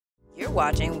You're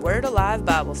watching Word Alive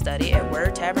Bible Study at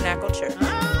Word Tabernacle Church.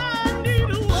 I need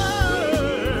a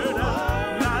word,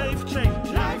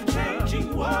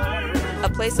 life-changing word. A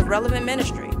place of relevant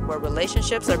ministry where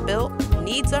relationships are built,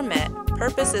 needs are met,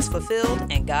 purpose is fulfilled,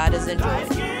 and God is enjoyed.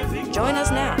 Join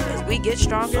us now as we get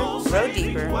stronger, grow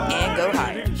deeper, and go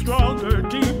higher. Stronger,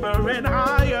 deeper, and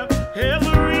higher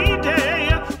every day.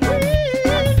 We need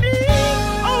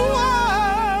a word.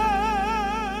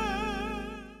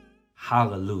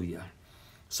 Hallelujah.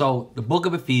 So the book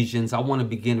of Ephesians, I want to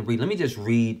begin to read. Let me just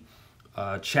read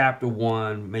chapter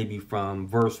 1, maybe from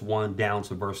verse 1 down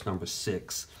to verse number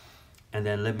 6. And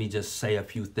then let me just say a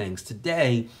few things.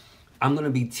 Today, I'm going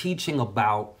to be teaching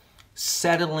about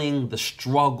settling the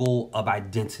struggle of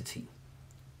identity.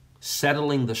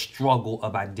 Settling the struggle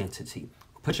of identity.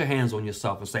 Put your hands on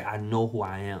yourself and say, I know who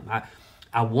I am.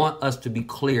 I want us to be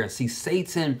clear. See,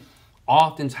 Satan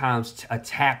oftentimes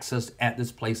attacks us at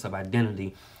this place of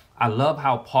identity. I love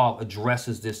how Paul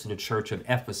addresses this to the church of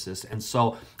Ephesus.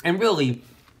 And really,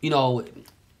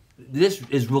 this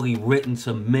is really written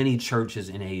to many churches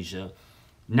in Asia,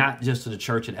 not just to the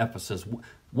church in Ephesus.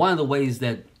 One of the ways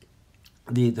that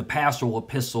the pastoral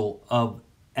epistle of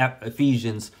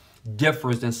Ephesians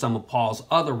differs than some of Paul's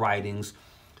other writings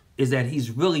is that he's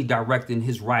really directing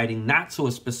his writing not to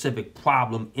a specific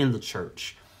problem in the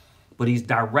church, but he's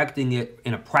directing it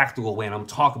in a practical way. And I'm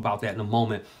talking about that in a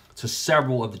moment, to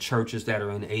several of the churches that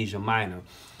are in Asia Minor.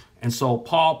 And so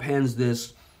Paul pens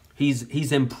this.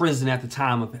 He's in prison at the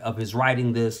time of his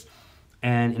writing this.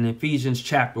 And in Ephesians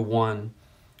chapter 1,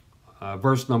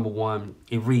 verse number 1,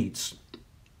 it reads,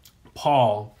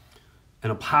 Paul,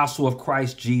 an apostle of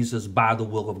Christ Jesus by the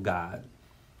will of God,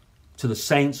 to the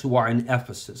saints who are in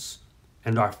Ephesus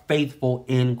and are faithful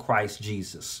in Christ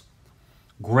Jesus.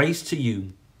 Grace to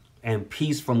you and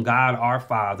peace from God our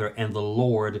Father and the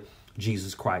Lord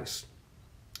Jesus Christ.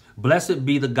 Blessed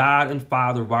be the God and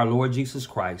Father of our Lord Jesus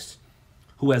Christ,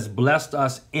 who has blessed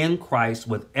us in Christ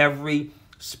with every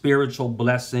spiritual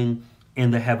blessing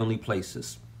in the heavenly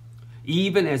places,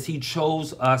 even as he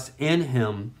chose us in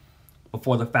him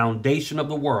before the foundation of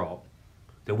the world,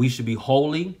 that we should be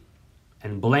holy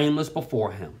and blameless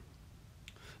before him.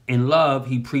 In love,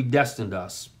 he predestined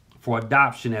us for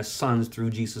adoption as sons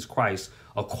through Jesus Christ,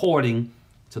 according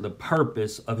to the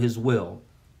purpose of his will,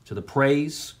 to the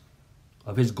praise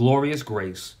of his glorious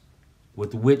grace,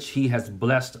 with which he has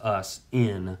blessed us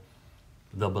in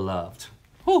the beloved.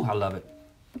 Whew, I love it.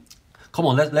 Come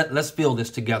on, let's feel this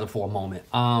together for a moment.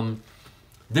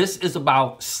 This is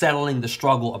about settling the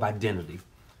struggle of identity.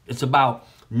 It's about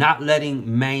not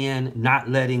letting man, not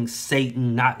letting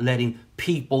Satan, not letting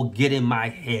people get in my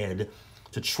head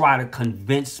to try to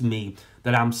convince me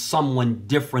that I'm someone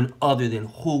different other than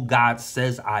who God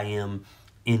says I am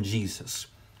in Jesus.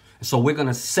 So we're going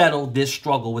to settle this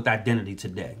struggle with identity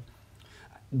today.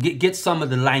 Get some of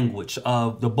the language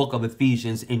of the book of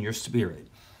Ephesians in your spirit.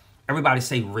 Everybody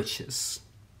say riches.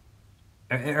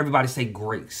 Everybody say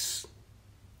grace.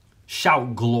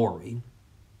 Shout glory.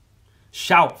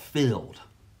 Shout filled.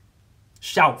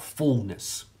 Shout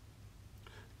fullness.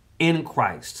 In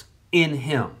Christ. In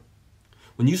him.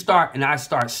 When you start and I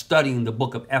start studying the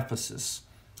book of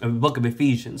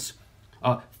Ephesians,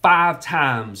 5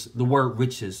 times the word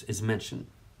riches is mentioned.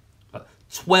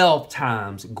 12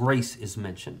 times grace is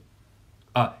mentioned.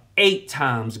 8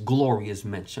 times glory is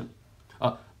mentioned.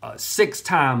 6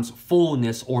 times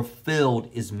fullness or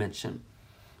filled is mentioned.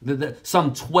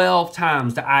 Some 12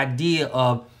 times the idea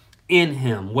of in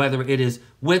him, whether it is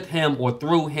with him or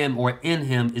through him or in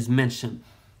him, is mentioned.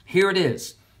 Here it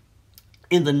is.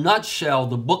 In the nutshell,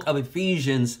 the book of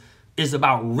Ephesians is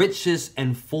about riches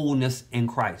and fullness in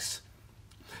Christ.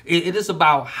 It is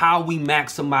about how we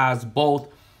maximize both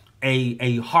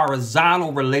a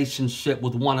horizontal relationship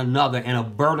with one another and a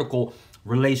vertical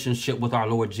relationship with our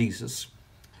Lord Jesus.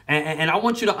 And I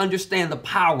want you to understand the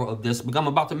power of this, because I'm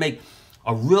about to make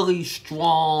a really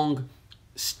strong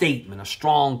statement, a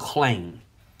strong claim.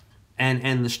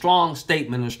 And the strong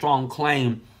statement, a strong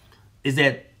claim is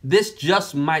that this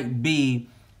just might be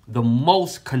the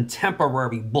most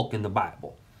contemporary book in the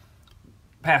Bible.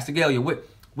 Pastor Galia, what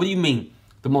do you mean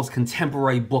the most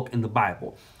contemporary book in the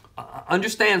Bible?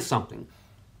 Understand something.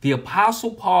 The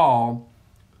Apostle Paul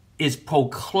is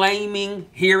proclaiming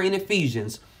here in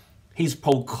Ephesians, he's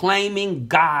proclaiming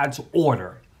God's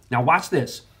order. Now watch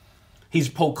this. He's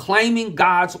proclaiming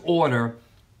God's order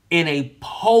in a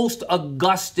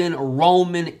post-Augustan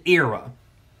Roman era,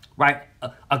 right?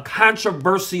 A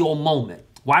controversial moment.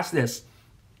 Watch this.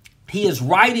 He is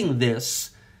writing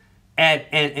this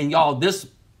and y'all, this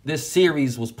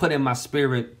series was put in my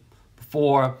spirit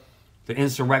before the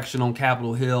insurrection on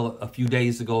Capitol Hill a few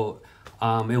days ago.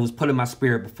 It was put in my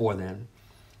spirit before then.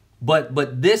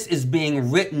 But this is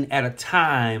being written at a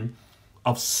time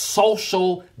of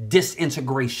social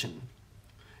disintegration.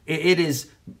 It is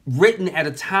written at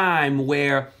a time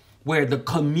where the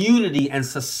community and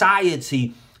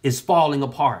society is falling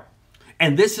apart.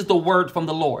 And this is the word from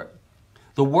the Lord.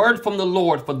 The word from the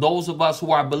Lord for those of us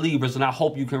who are believers, and I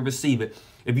hope you can receive it.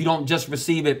 If you don't just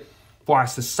receive it for our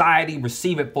society,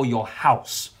 receive it for your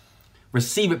house.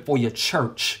 Receive it for your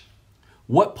church.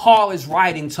 What Paul is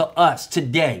writing to us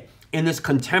today in this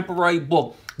contemporary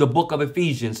book, the book of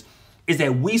Ephesians, is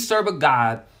that we serve a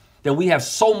God that we have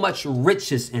so much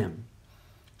riches in,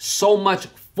 so much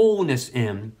fullness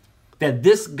in, that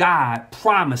this God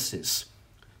promises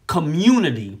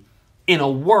community in a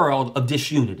world of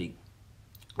disunity.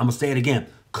 I'm going to say it again.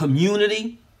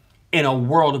 Community in a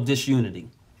world of disunity.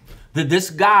 That this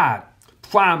God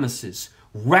promises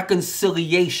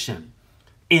reconciliation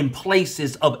in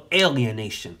places of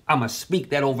alienation. I'm going to speak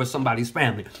that over somebody's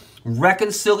family.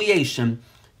 Reconciliation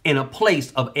in a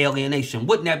place of alienation.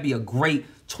 Wouldn't that be a great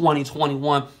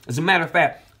 2021? As a matter of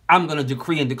fact, I'm going to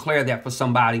decree and declare that for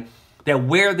somebody, that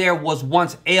where there was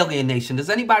once alienation, does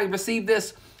anybody receive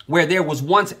this? Where there was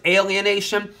once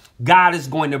alienation, God is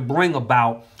going to bring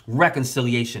about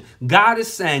reconciliation. God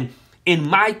is saying, in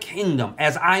my kingdom,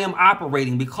 as I am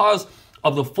operating, because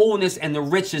of the fullness and the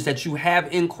riches that you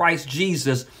have in Christ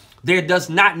Jesus, there does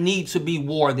not need to be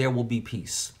war. There will be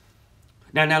peace.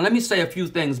 Now, let me say a few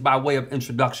things by way of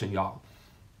introduction, y'all.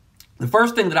 The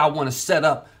first thing that I want to set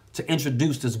up to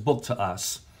introduce this book to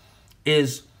us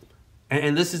is,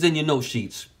 and this is in your note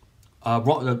sheets,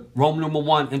 Roman number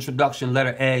 1, introduction,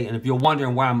 letter A. And if you're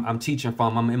wondering where I'm teaching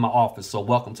from, I'm in my office. So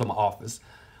welcome to my office.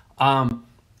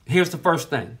 Here's the first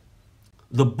thing.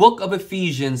 The book of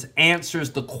Ephesians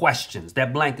answers the questions.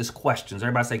 That blank is questions.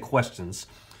 Everybody say questions.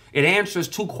 It answers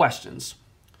 2 questions.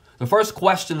 The first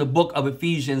question the book of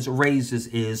Ephesians raises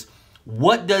is,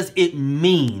 what does it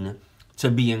mean to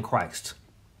be in Christ?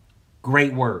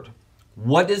 Great word.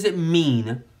 What does it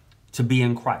mean to be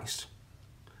in Christ?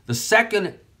 The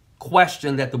second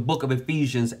question that the book of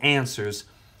Ephesians answers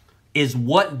is,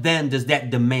 what then does that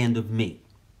demand of me?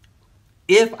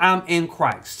 If I'm in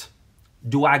Christ,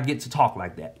 do I get to talk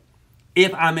like that?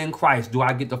 If I'm in Christ, do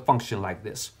I get to function like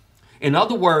this? In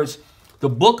other words, the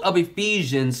book of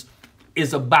Ephesians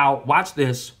is about, watch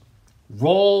this,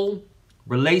 role,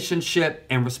 relationship,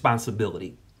 and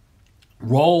responsibility.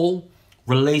 Role,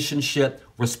 relationship,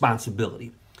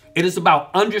 responsibility. It is about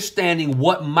understanding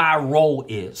what my role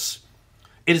is.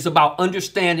 It is about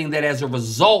understanding that as a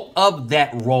result of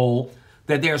that role,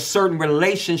 that there are certain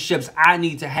relationships I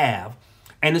need to have.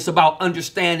 And it's about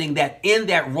understanding that in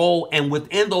that role and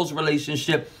within those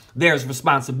relationships, there's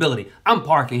responsibility. I'm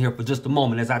parking here for just a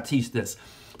moment as I teach this,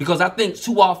 because I think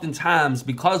too often times,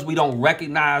 because we don't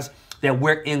recognize that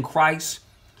we're in Christ,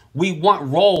 we want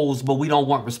roles, but we don't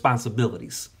want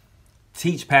responsibilities.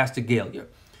 Teach Pastor Galia.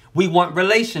 We want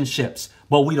relationships,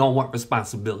 but we don't want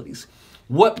responsibilities.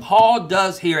 What Paul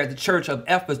does here at the church of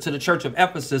Ephesus, to the church of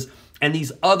Ephesus and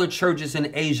these other churches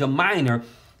in Asia Minor,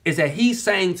 is that he's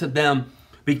saying to them,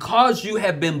 because you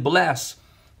have been blessed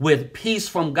with peace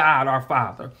from God our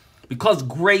Father, because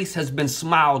grace has been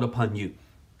smiled upon you,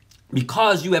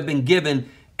 because you have been given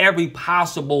every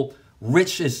possible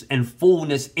riches and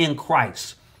fullness in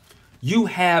Christ, you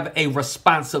have a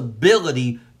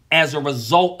responsibility as a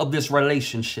result of this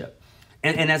relationship.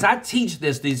 And as I teach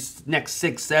this, these next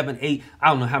 6, 7, 8, I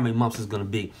don't know how many months it's going to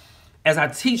be. As I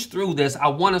teach through this, I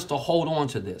want us to hold on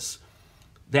to this.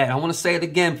 That I want to say it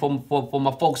again for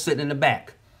my folks sitting in the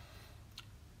back.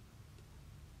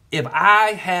 If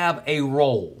I have a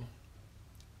role,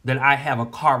 then I have a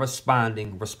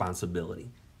corresponding responsibility.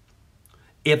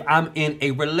 If I'm in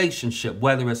a relationship,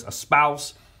 whether it's a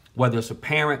spouse, whether it's a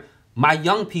parent, my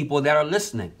young people that are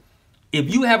listening,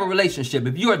 if you have a relationship,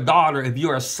 if you're a daughter, if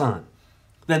you're a son,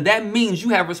 then that means you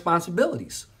have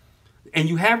responsibilities. And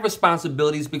you have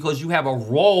responsibilities because you have a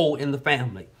role in the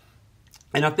family.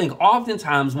 And I think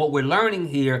oftentimes what we're learning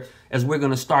here, as we're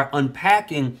going to start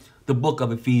unpacking the book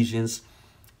of Ephesians,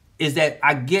 is that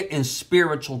I get in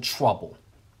spiritual trouble.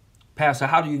 Pastor,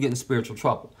 how do you get in spiritual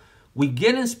trouble? We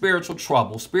get in spiritual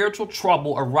trouble. Spiritual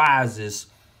trouble arises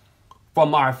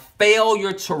from our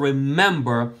failure to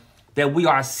remember that we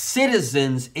are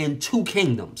citizens in 2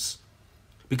 kingdoms.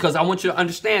 Because I want you to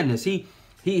understand this.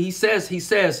 He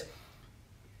says,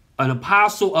 an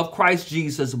apostle of Christ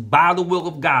Jesus by the will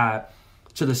of God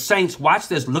to the saints. Watch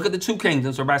this. Look at the 2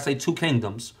 kingdoms. Everybody say 2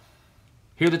 kingdoms.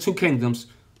 Here are the 2 kingdoms.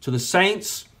 To the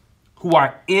saints who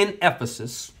are in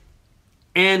Ephesus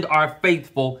and are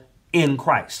faithful in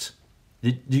Christ.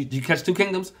 Did you catch two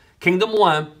kingdoms? Kingdom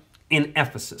 1 in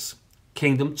Ephesus.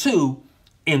 Kingdom 2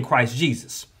 in Christ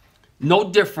Jesus.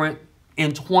 No different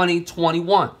in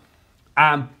 2021.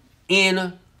 I'm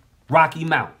in Rocky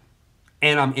Mount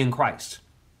and I'm in Christ.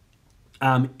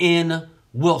 I'm in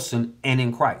Wilson and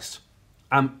in Christ.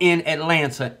 I'm in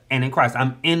Atlanta and in Christ.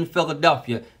 I'm in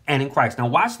Philadelphia and in Christ. Now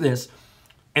watch this.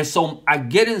 And so I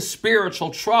get in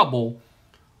spiritual trouble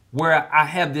where I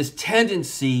have this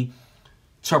tendency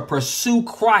to pursue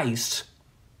Christ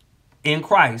in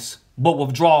Christ, but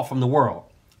withdraw from the world,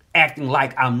 acting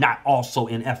like I'm not also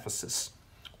in Ephesus.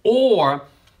 Or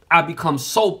I become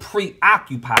so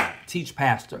preoccupied, teach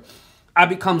pastor, I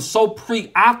become so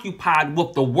preoccupied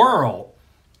with the world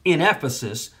in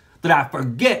Ephesus that I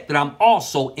forget that I'm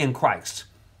also in Christ.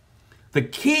 The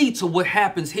key to what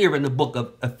happens here in the book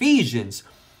of Ephesians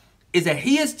is that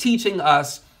he is teaching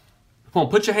us, come on,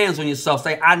 put your hands on yourself,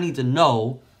 say, I need to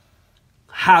know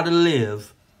how to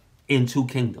live in two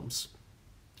kingdoms.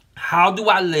 How do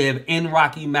I live in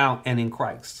Rocky Mount and in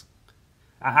Christ?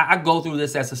 I go through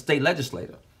this as a state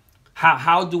legislator.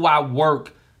 How do I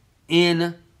work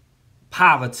in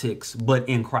politics but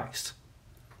in Christ?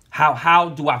 How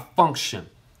do I function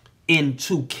in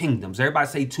two kingdoms? Everybody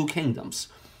say two kingdoms.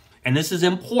 And this is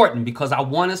important because I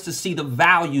want us to see the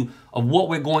value of what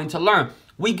we're going to learn.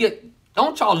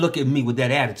 Don't y'all look at me with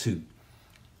that attitude.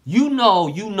 You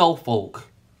know folk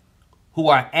who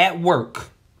are at work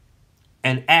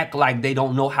and act like they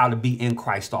don't know how to be in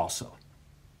Christ also.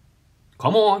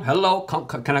 Come on, hello,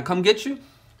 can I come get you?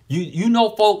 You know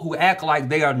folk who act like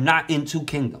they are not in two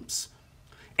kingdoms.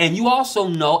 And you also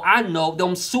know, I know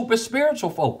them super spiritual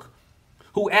folk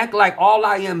who act like all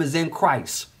I am is in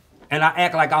Christ. And I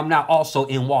act like I'm not also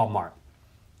in Walmart.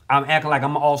 I'm acting like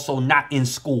I'm also not in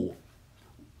school.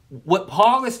 What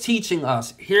Paul is teaching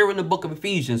us here in the book of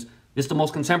Ephesians, it's the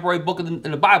most contemporary book in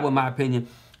the Bible, in my opinion.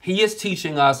 He is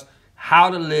teaching us how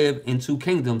to live in two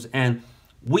kingdoms. And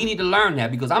we need to learn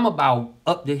that because I'm about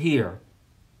up to here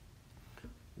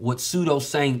with pseudo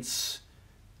saints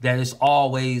that is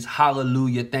always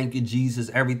hallelujah, thank you, Jesus.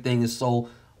 Everything is so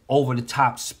over the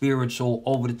top spiritual,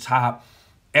 over the top.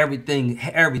 Everything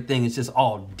is just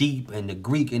all deep, and the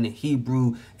Greek and the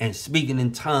Hebrew and speaking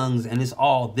in tongues, and it's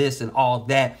all this and all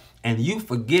that. And you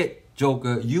forget,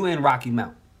 Joker, you in Rocky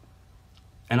Mount.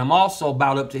 And I'm also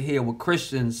about up to here with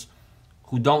Christians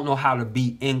who don't know how to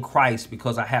be in Christ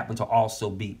because I happen to also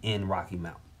be in Rocky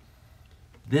Mount.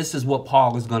 This is what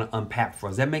Paul is going to unpack for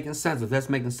us. Is that making sense? If that's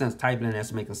making sense, type it in.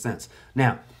 That's making sense.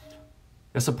 Now,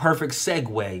 that's a perfect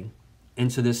segue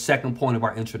into this second point of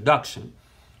our introduction,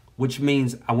 which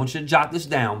means I want you to jot this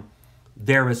down.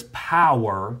 There is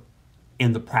power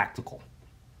in the practical.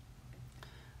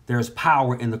 There is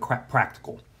power in the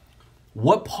practical.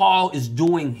 What Paul is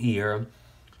doing here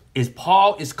is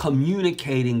Paul is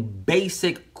communicating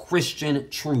basic Christian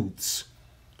truths.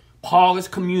 Paul is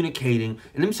communicating,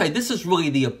 and let me say, this is really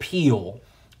the appeal,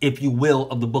 if you will,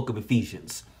 of the book of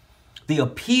Ephesians. The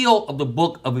appeal of the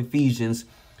book of Ephesians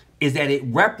is that it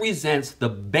represents the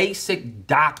basic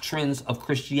doctrines of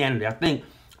Christianity.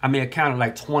 I may have counted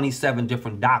like 27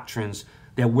 different doctrines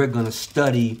that we're going to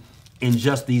study in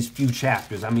just these few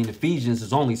chapters. I mean, Ephesians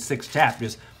is only 6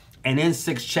 chapters, and in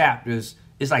 6 chapters,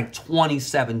 it's like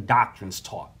 27 doctrines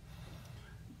taught.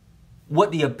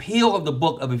 What the appeal of the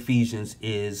book of Ephesians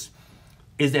is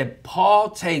that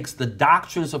Paul takes the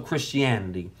doctrines of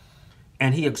Christianity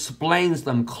and he explains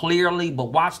them clearly,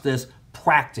 but watch this,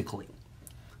 practically.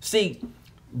 See,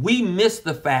 we miss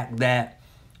the fact that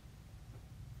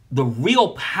the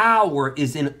real power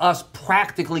is in us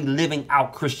practically living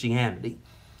out Christianity.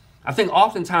 I think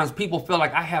oftentimes people feel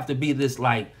like I have to be this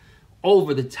like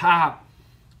over the top,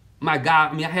 my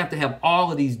God, I have to have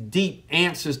all of these deep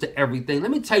answers to everything.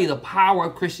 Let me tell you, the power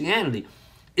of Christianity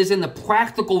is in the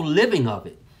practical living of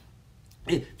it.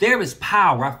 There is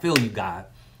power, I feel you, God.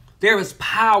 There is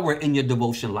power in your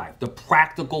devotion life, the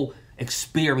practical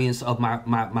experience of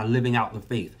my living out the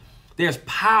faith. There's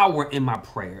power in my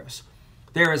prayers.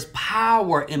 There is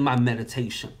power in my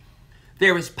meditation.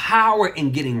 There is power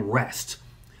in getting rest.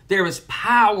 There is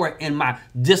power in my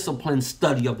disciplined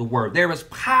study of the word. There is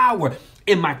power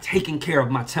in my taking care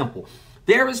of my temple.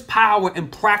 There is power in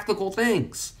practical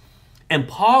things. And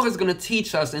Paul is going to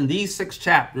teach us in these 6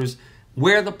 chapters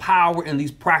where the power in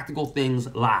these practical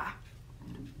things lie.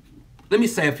 Let me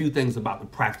say a few things about the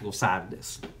practical side of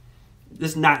this.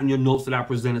 This is not in your notes that I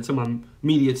presented to my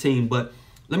media team, but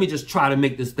let me just try to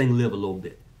make this thing live a little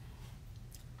bit.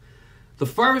 The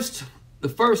first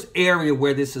area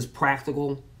where this is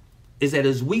practical is that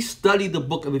as we study the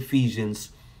book of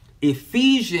Ephesians,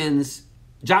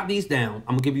 jot these down,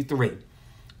 I'm going to give you 3.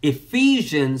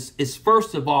 Ephesians is,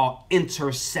 first of all,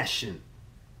 intercession.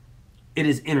 It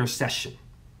is intercession,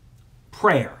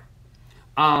 prayer.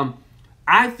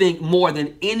 I think more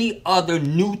than any other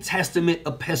New Testament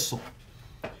epistle,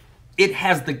 it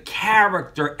has the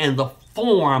character and the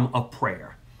form of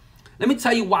prayer. Let me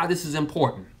tell you why this is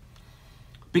important.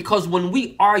 Because when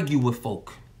we argue with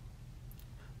folk,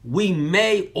 we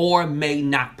may or may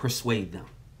not persuade them.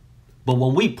 But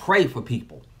when we pray for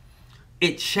people,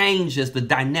 it changes the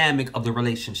dynamic of the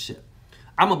relationship.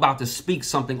 I'm about to speak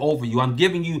something over you. I'm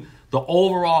giving you the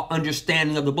overall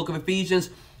understanding of the book of Ephesians.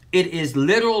 It is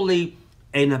literally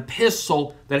an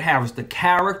epistle that has the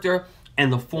character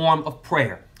and the form of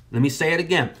prayer. Let me say it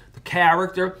again. The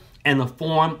character and the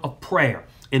form of prayer.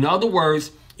 In other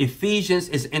words, Ephesians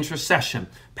is intercession.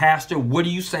 Pastor, what are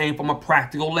you saying from a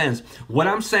practical lens? What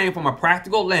I'm saying from a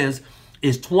practical lens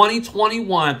is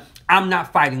 2021, I'm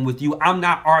not fighting with you. I'm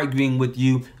not arguing with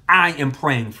you. I am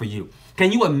praying for you.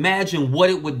 Can you imagine what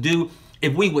it would do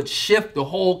if we would shift the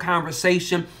whole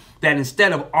conversation, that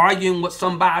instead of arguing with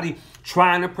somebody,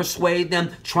 trying to persuade them,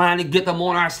 trying to get them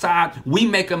on our side, we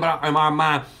make them in our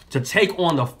mind to take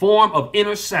on the form of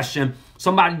intercession.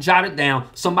 Somebody jot it down.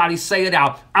 Somebody say it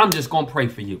out. I'm just going to pray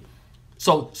for you.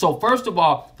 So first of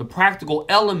all, the practical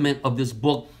element of this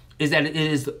book is that it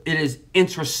is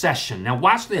intercession. Now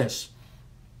watch this.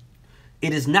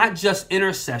 It is not just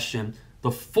intercession.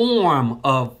 The form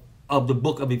of the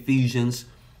book of Ephesians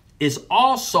is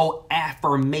also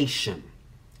affirmation.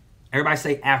 Everybody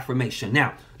say affirmation.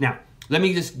 Now, let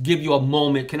me just give you a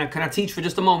moment. Can I teach for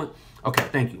just a moment? Okay,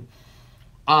 thank you.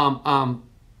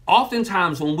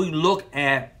 Oftentimes when we look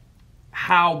at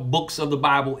how books of the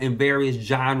Bible in various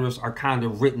genres are kind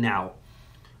of written out,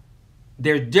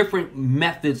 there are different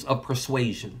methods of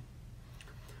persuasion.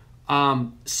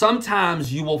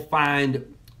 Sometimes you will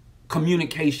find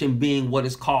communication being what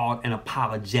is called an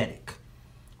apologetic,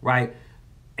 right?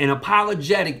 An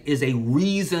apologetic is a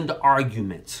reasoned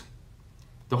argument.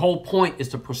 The whole point is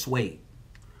to persuade.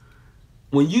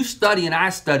 When you study and I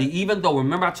study, even though,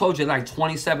 remember I told you like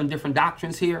 27 different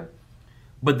doctrines here,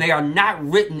 but they are not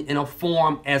written in a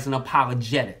form as an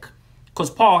apologetic, because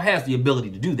Paul has the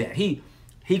ability to do that. He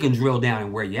can drill down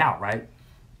and wear you out, right?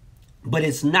 But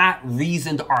it's not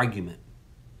reasoned argument.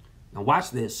 Now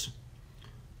watch this.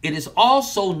 It is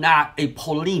also not a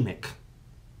polemic.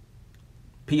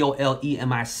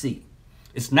 Polemic.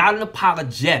 It's not an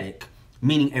apologetic,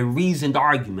 meaning a reasoned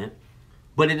argument,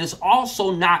 but it is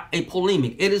also not a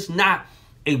polemic. It is not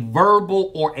a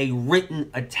verbal or a written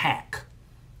attack.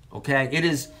 Okay? It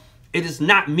is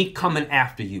not me coming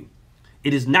after you.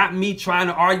 It is not me trying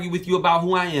to argue with you about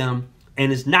who I am,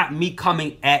 and it's not me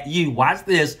coming at you. Watch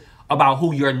this, about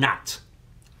who you're not.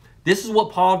 This is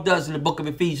what Paul does in the book of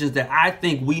Ephesians that I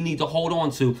think we need to hold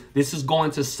on to. This is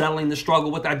going to settling the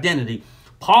struggle with identity.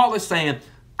 Paul is saying,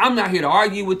 I'm not here to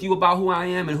argue with you about who I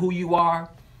am and who you are.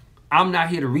 I'm not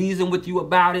here to reason with you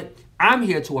about it. I'm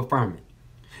here to affirm it.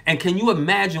 And can you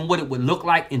imagine what it would look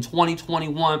like in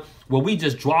 2021 where we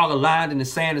just draw a line in the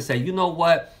sand and say, you know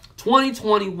what,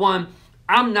 2021,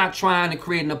 I'm not trying to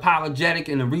create an apologetic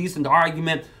and a reasoned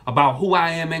argument about who I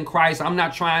am in Christ. I'm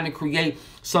not trying to create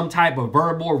some type of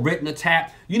verbal or written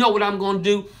attack. You know what I'm going to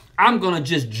do? I'm going to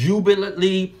just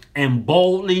jubilantly and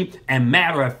boldly and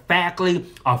matter-of-factly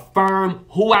affirm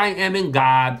who I am in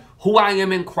God, who I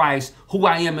am in Christ, who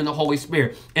I am in the Holy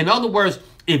Spirit. In other words,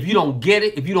 if you don't get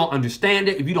it, if you don't understand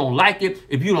it, if you don't like it,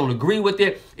 if you don't agree with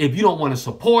it, if you don't want to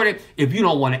support it, if you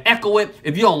don't want to echo it,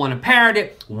 if you don't want to parrot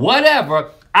it,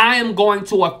 whatever, I am going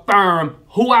to affirm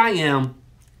who I am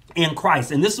in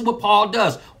Christ. And this is what Paul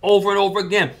does over and over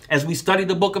again as we study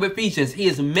the book of Ephesians. He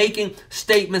is making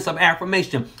statements of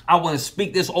affirmation. I want to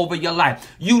speak this over your life.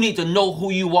 You need to know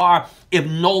who you are if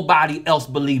nobody else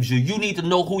believes you. You need to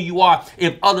know who you are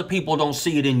if other people don't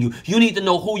see it in you. You need to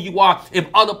know who you are if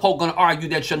other folk are going to argue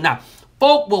that you're not.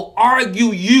 Folk will argue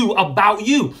you about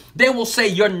you. They will say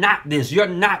you're not this, you're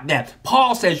not that.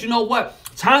 Paul says, you know what?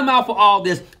 Time out for all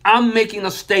this. I'm making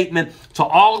a statement to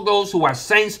all of those who are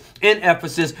saints in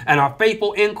Ephesus and are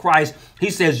faithful in Christ.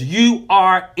 He says, you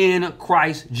are in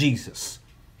Christ Jesus.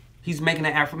 He's making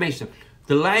an affirmation.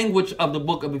 The language of the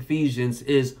book of Ephesians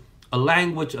is a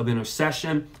language of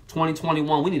intercession.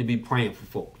 2021, we need to be praying for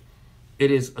folk.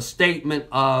 It is a statement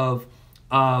of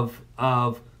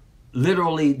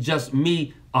literally just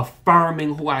me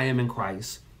affirming who I am in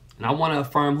Christ. And I want to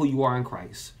affirm who you are in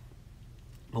Christ.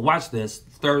 But watch this.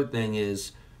 The third thing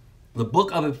is the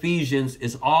book of Ephesians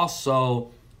is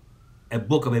also a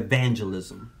book of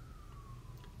evangelism.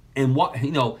 And what,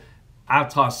 you know, I've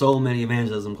taught so many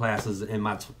evangelism classes in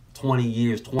my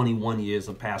 21 years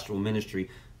of pastoral ministry.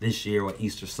 this year, or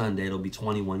Easter Sunday, it'll be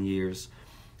 21 years.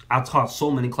 I taught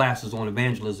so many classes on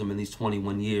evangelism in these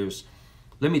 21 years.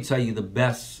 Let me tell you the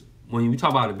best, when we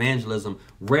talk about evangelism,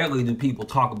 rarely do people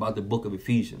talk about the book of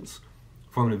Ephesians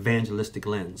from an evangelistic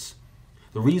lens.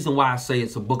 The reason why I say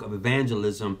it's a book of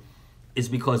evangelism is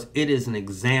because it is an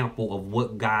example of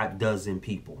what God does in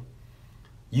people.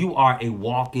 You are a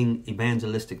walking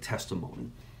evangelistic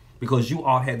testimony because you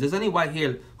all have, does anybody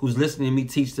here who's listening to me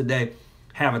teach today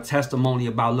have a testimony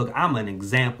about, look, I'm an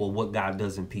example of what God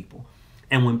does in people?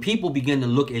 And when people begin to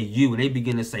look at you and they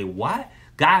begin to say, what?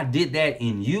 God did that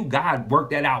in you? God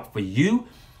worked that out for you?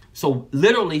 So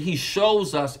literally, he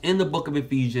shows us in the book of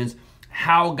Ephesians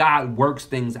how God works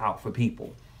things out for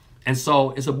people. And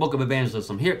so it's a book of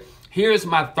evangelism. Here's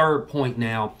my third point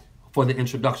now for the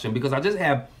introduction, because I just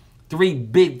have 3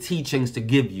 big teachings to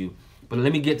give you. But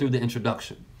let me get through the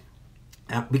introduction.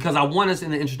 Because I want us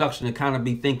in the introduction to kind of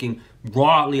be thinking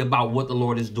broadly about what the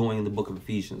Lord is doing in the book of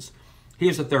Ephesians.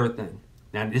 Here's the third thing.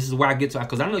 Now, this is where I get to,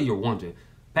 because I know you're wondering,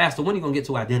 Pastor, when are you going to get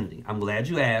to identity? I'm glad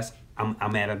you asked. I'm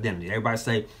at identity. Everybody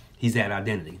say he's at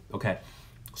identity. Okay.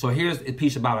 So here's a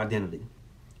piece about identity.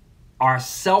 Our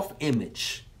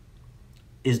self-image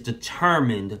is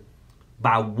determined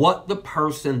by what the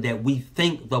person that we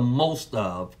think the most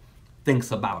of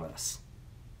thinks about us.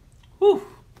 Whew.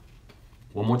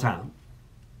 One more time.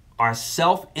 Our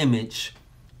self-image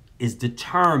is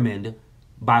determined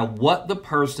by what the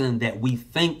person that we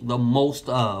think the most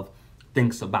of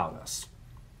thinks about us.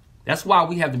 That's why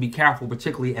we have to be careful,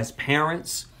 particularly as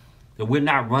parents, that we're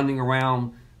not running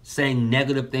around saying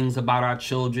negative things about our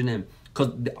children. And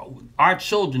because our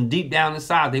children, deep down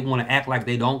inside, they want to act like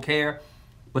they don't care,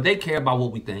 but they care about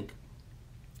what we think.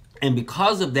 And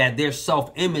because of that, their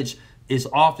self-image is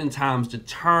oftentimes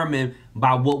determined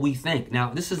by what we think.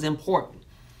 Now, this is important.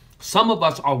 Some of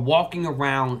us are walking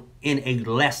around in a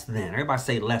less than. Everybody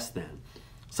say less than.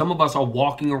 Some of us are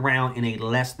walking around in a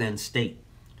less than state.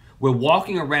 We're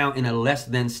walking around in a less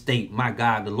than state. My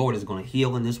God, the Lord is going to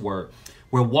heal in this word.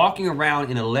 We're walking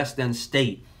around in a less than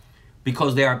state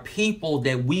because there are people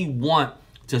that we want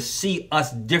to see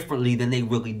us differently than they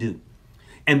really do.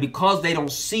 And because they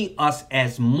don't see us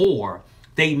as more,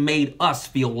 they made us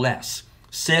feel less.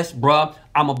 Sis, bruh,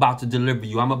 I'm about to deliver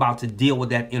you. I'm about to deal with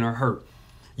that inner hurt.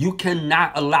 You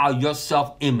cannot allow your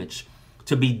self-image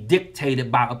to be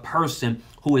dictated by a person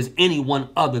who is anyone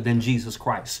other than Jesus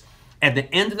Christ. At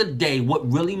the end of the day,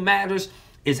 what really matters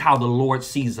is how the Lord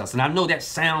sees us. And I know that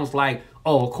sounds like,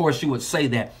 oh, of course you would say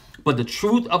that. But the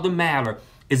truth of the matter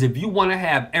is, if you want to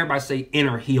have, everybody say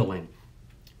inner healing.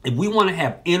 If we want to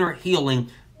have inner healing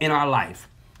in our life,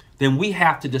 then we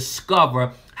have to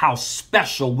discover how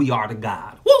special we are to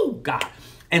God. Woo, God.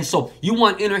 And so you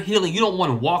want inner healing. You don't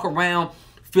want to walk around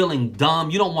feeling dumb.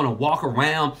 You don't want to walk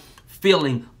around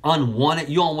feeling unwanted.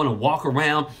 You don't want to walk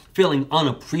around feeling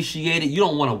unappreciated. You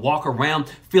don't want to walk around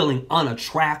feeling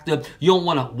unattractive. You don't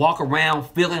want to walk around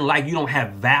feeling like you don't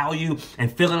have value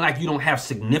and feeling like you don't have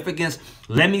significance.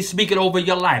 Let me speak it over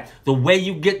your life. The way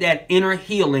you get that inner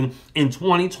healing in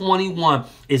 2021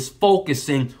 is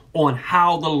focusing on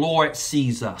how the Lord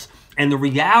sees us. And the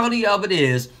reality of it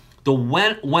is,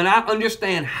 when I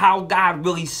understand how God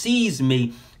really sees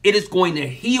me, it is going to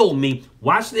heal me.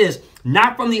 Watch this.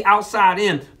 Not from the outside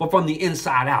in, but from the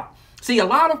inside out. See, a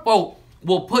lot of folk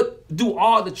will do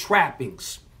all the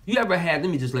trappings. You ever had, let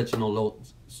me just let you know a little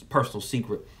personal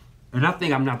secret. And I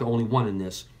think I'm not the only one in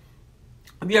this.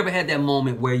 Have you ever had that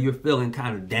moment where you're feeling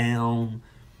kind of down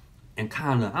and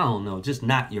kind of, I don't know, just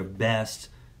not your best?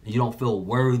 You don't feel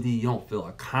worthy. You don't feel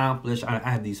accomplished. I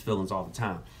have these feelings all the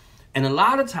time. And a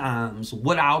lot of times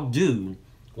what I'll do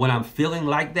when I'm feeling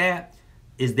like that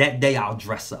is that day I'll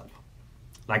dress up.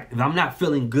 Like if I'm not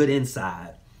feeling good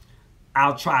inside,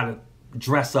 I'll try to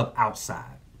dress up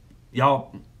outside.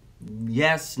 Y'all,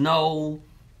 yes, no,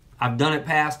 I've done it,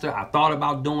 Pastor. I thought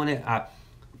about doing it. I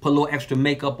put a little extra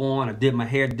makeup on. I did my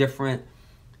hair different.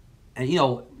 And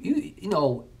you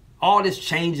know, all this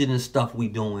changing and stuff we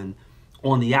doing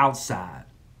on the outside,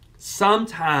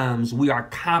 sometimes we are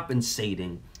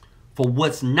compensating for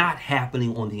what's not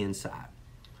happening on the inside.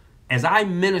 As I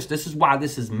minister, this is why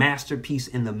this is masterpiece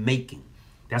in the making.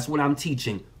 That's what I'm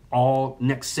teaching all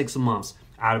next 6 months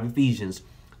out of Ephesians.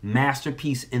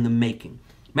 Masterpiece in the making.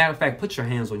 Matter of fact, put your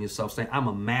hands on yourself. Say, I'm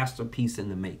a masterpiece in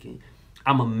the making.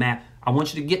 I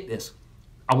want you to get this.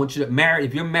 I want you to marry.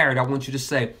 If you're married, I want you to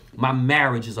say, my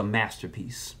marriage is a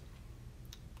masterpiece.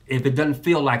 If it doesn't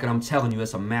feel like it, I'm telling you,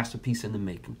 it's a masterpiece in the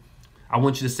making. I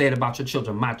want you to say it about your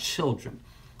children. My children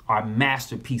are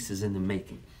masterpieces in the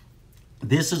making.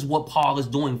 This is what Paul is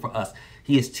doing for us.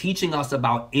 He is teaching us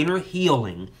about inner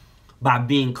healing by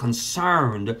being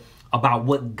concerned about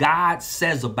what God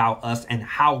says about us and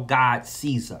how God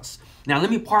sees us. Now, let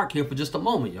me park here for just a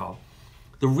moment, y'all.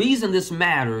 The reason this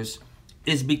matters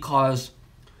is because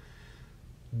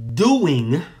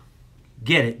doing,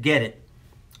 get it,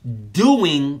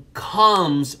 doing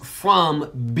comes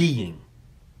from being.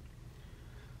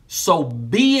 So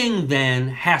being then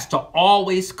has to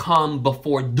always come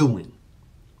before doing.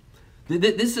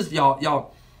 This is,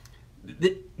 y'all,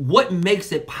 what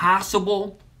makes it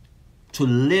possible to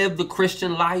live the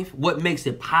Christian life, what makes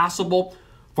it possible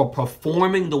for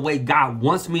performing the way God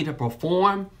wants me to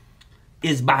perform,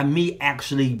 is by me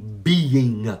actually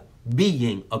being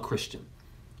a Christian.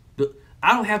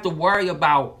 I don't have to worry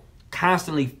about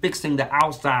constantly fixing the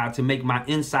outside to make my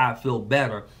inside feel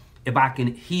better. If I can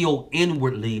heal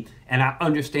inwardly and I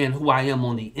understand who I am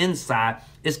on the inside,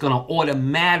 it's going to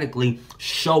automatically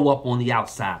show up on the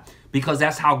outside, because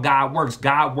that's how God works.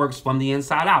 God works from the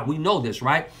inside out. We know this,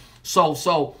 right?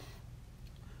 So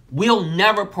we'll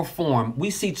never perform.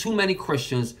 We see too many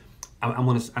Christians.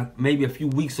 Maybe a few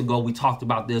weeks ago we talked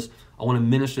about this. I want to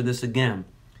minister this again.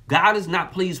 God is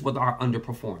not pleased with our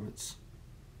underperformance.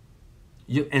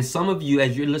 And some of you,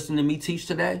 as you're listening to me teach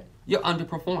today, you're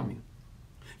underperforming.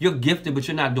 You're gifted, but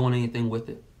you're not doing anything with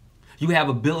it. You have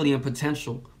ability and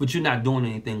potential, but you're not doing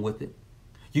anything with it.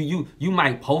 You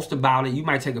might post about it. You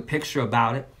might take a picture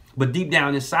about it, but deep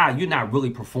down inside, you're not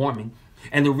really performing.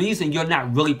 And the reason you're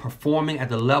not really performing at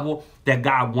the level that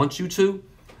God wants you to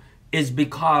is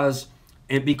because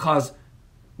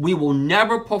we will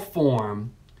never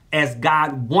perform as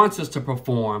God wants us to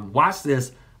perform. Watch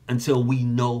this, until we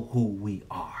know who we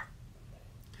are.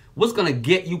 What's going to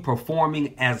get you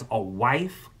performing as a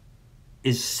wife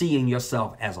is seeing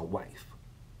yourself as a wife.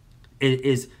 It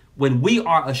is when we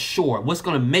are assured. What's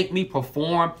going to make me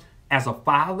perform as a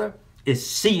father is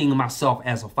seeing myself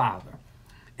as a father,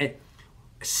 and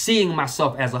seeing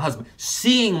myself as a husband,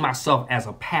 seeing myself as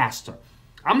a pastor.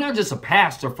 I'm not just a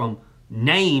pastor from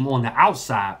name on the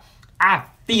outside. I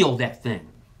feel that thing.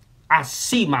 I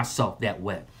see myself that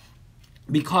way.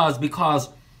 Because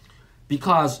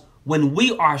when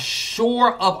we are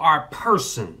sure of our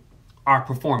person, our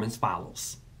performance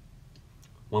follows.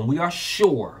 When we are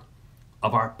sure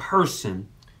of our person,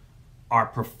 our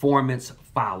performance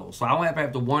follows. So I don't ever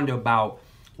have to wonder about,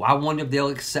 well, I wonder if they'll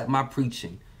accept my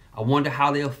preaching. I wonder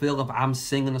how they'll feel if I'm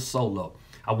singing a solo.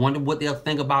 I wonder what they'll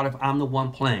think about if I'm the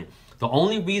one playing. The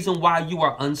only reason why you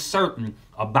are uncertain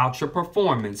about your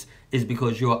performance is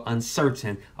because you're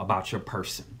uncertain about your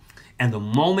person. And the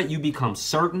moment you become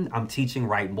certain, I'm teaching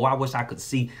right. Boy, I wish I could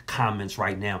see comments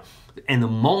right now. And the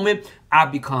moment I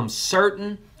become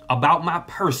certain about my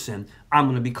person, I'm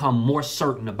going to become more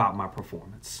certain about my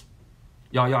performance.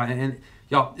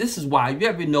 Y'all, this is why, you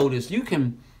ever notice you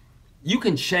can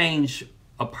change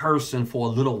a person for a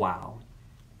little while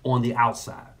on the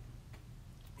outside.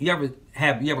 You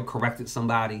ever corrected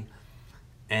somebody,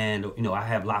 and I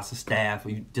have lots of staff,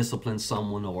 or you discipline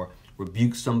someone or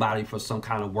rebuke somebody for some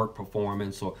kind of work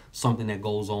performance or something that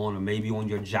goes on, or maybe on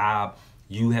your job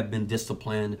you have been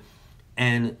disciplined,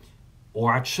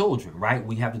 or our children, right?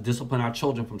 We have to discipline our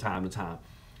children from time to time.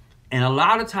 And a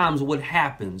lot of times what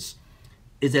happens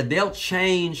is that they'll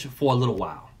change for a little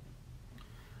while,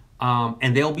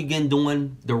 and they'll begin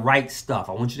doing the right stuff.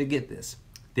 I want you to get this.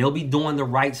 They'll be doing the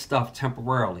right stuff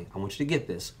temporarily. I want you to get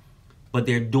this. But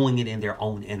they're doing it in their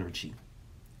own energy,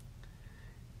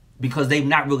 because they've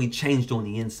not really changed on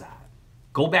the inside.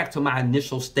 Go back to my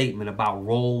initial statement about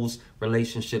roles,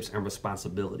 relationships, and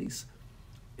responsibilities.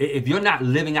 If you're not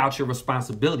living out your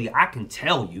responsibility, I can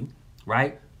tell you,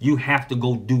 right? You have to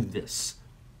go do this.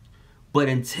 But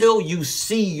until you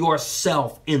see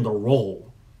yourself in the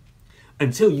role,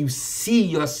 until you see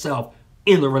yourself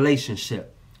in the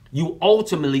relationship, you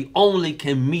ultimately only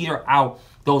can meter out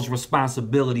those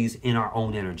responsibilities in our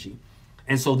own energy.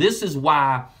 And so this is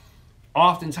why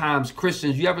oftentimes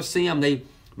Christians, you ever see them,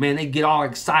 they get all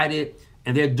excited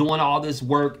and they're doing all this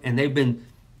work, and they've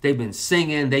been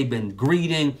singing, they've been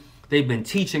greeting, they've been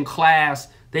teaching class,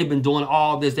 they've been doing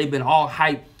all this, they've been all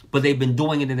hyped, but they've been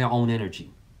doing it in their own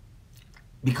energy.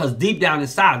 Because deep down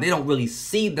inside, they don't really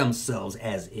see themselves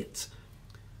as it.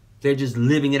 They're just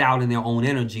living it out in their own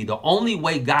energy. The only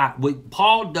way what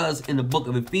Paul does in the book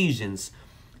of Ephesians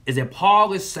is that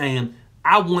Paul is saying,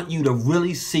 I want you to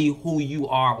really see who you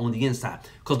are on the inside.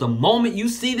 Because the moment you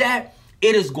see that,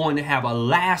 it is going to have a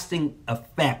lasting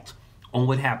effect on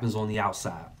what happens on the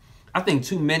outside. I think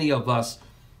too many of us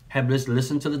have just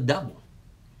listened to the devil.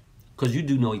 Because you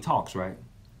do know he talks, right?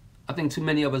 I think too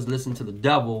many of us listen to the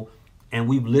devil, and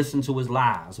we've listened to his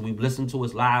lies. We've listened to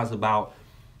his lies about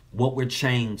what we're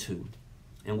chained to.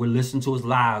 And we're listening to his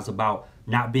lies about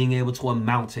not being able to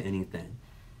amount to anything.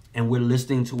 And we're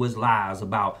listening to his lies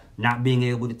about not being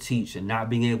able to teach and not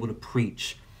being able to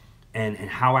preach and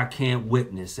how I can't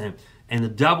witness. And the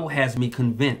devil has me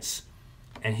convinced.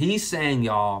 And he's saying,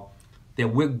 y'all, that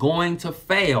we're going to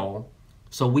fail.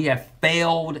 So we have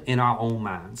failed in our own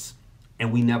minds.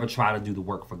 And we never try to do the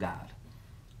work for God.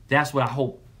 That's what I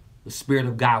hope the Spirit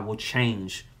of God will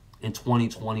change in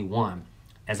 2021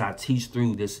 as I teach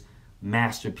through this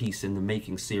masterpiece in the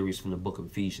making series from the book of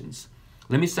Ephesians.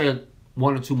 Let me say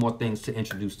one or two more things to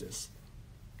introduce this.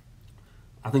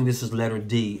 I think this is letter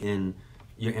D in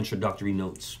your introductory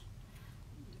notes.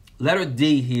 Letter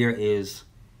D here is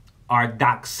our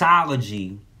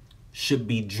doxology should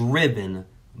be driven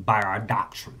by our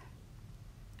doctrine.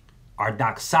 Our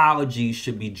doxology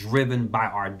should be driven by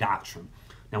our doctrine.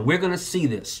 Now we're going to see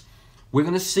this. We're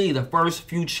going to see the first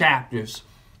few chapters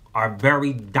are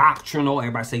very doctrinal.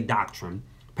 Everybody say doctrine.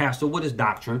 Pastor, what is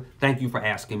doctrine? Thank you for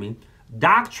asking me.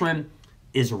 Doctrine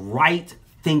is right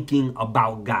thinking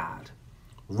about God.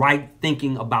 Right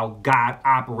thinking about God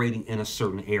operating in a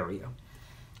certain area.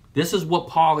 This is what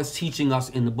Paul is teaching us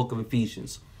in the book of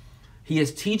Ephesians. He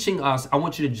is teaching us, I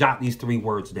want you to jot these three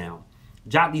words down.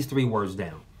 Jot these three words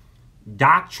down.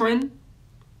 Doctrine,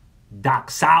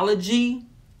 doxology,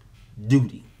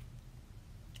 duty.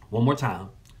 One more time.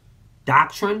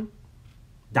 Doctrine,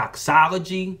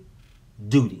 doxology,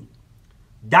 duty.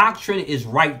 Doctrine is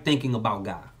right thinking about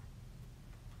God.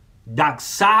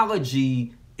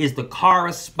 Doxology is the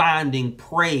corresponding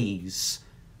praise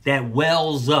that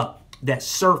wells up, that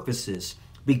surfaces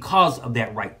because of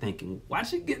that right thinking.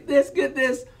 Watch it, get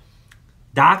this.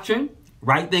 Doctrine,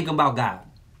 right thinking about God.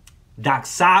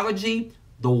 Doxology,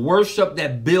 the worship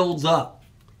that builds up,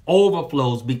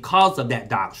 overflows because of that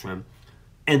doctrine.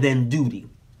 And then duty,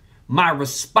 my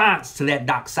response to that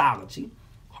doxology.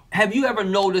 Have you ever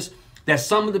noticed that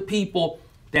some of the people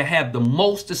that have the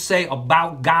most to say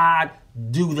about God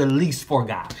do the least for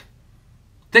God?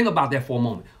 Think about that for a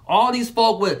moment. All these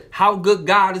folk with how good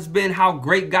God has been, how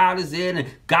great God is in, and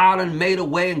God has made a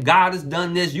way, and God has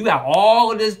done this. You got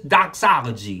all of this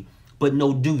doxology, but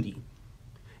no duty.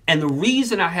 And the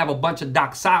reason I have a bunch of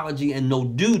doxology and no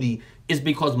duty is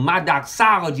because my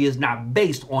doxology is not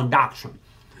based on doctrine.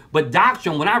 But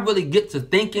doctrine, when I really get to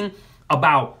thinking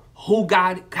about who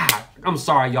God, I'm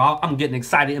sorry, y'all. I'm getting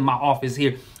excited in my office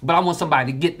here, but I want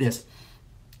somebody to get this.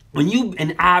 When you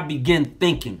and I begin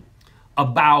thinking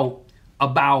about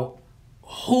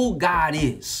who God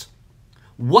is,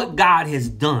 what God has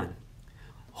done,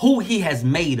 who he has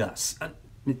made us.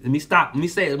 Let me stop. Let me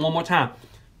say it one more time.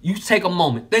 You take a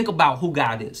moment. Think about who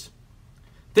God is.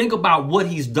 Think about what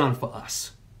he's done for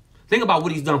us. Think about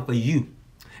what he's done for you.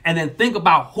 And then think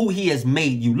about who he has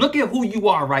made you. Look at who you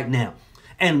are right now.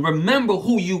 And remember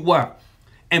who you were.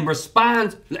 And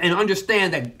respond and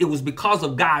understand that it was because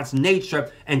of God's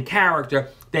nature and character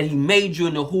that he made you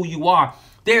into who you are.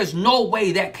 There's no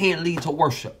way that can't lead to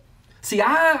worship. See,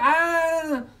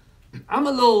 I'm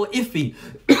a little iffy.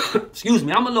 Excuse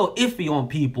me. I'm a little iffy on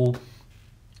people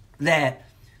that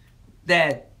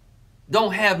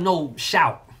don't have no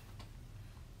shout.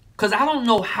 Because I don't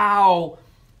know how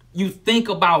you think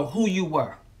about who you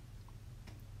were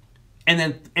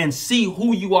and see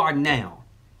who you are now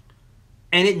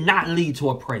and it not lead to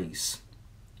a praise.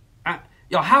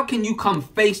 How can you come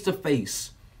face to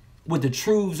face with the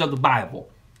truths of the Bible,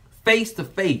 face to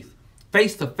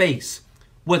face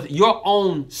with your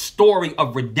own story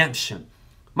of redemption?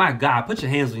 My God, put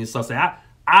your hands on yourself. Say,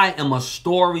 I am a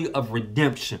story of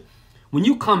redemption. When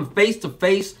you come face to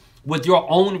face with your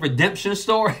own redemption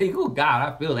story, oh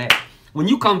God, I feel that. When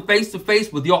you come face to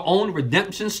face with your own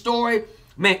redemption story,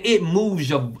 man, it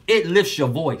lifts your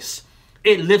voice.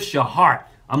 It lifts your heart.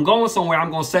 I'm going somewhere. I'm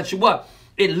going to set you up.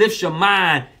 It lifts your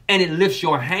mind and it lifts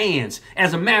your hands.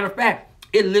 As a matter of fact,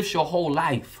 it lifts your whole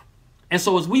life. And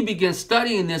so as we begin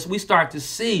studying this, we start to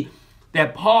see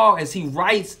that Paul, as he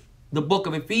writes the book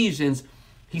of Ephesians,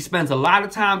 he spends a lot of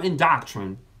time in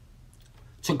doctrine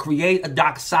to create a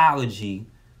doxology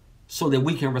so that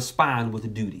we can respond with a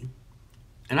duty.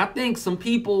 And I think some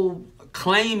people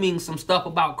claiming some stuff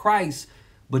about Christ,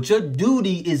 but your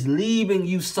duty is leaving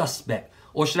you suspect.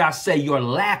 Or should I say your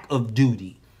lack of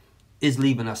duty is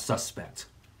leaving us suspect.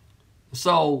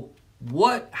 So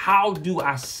how do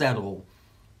I settle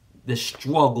the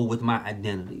struggle with my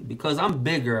identity? Because I'm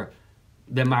bigger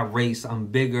than my race. I'm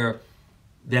bigger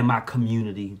than my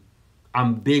community.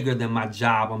 I'm bigger than my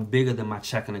job. I'm bigger than my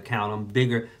checking account. I'm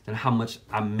bigger than how much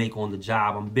I make on the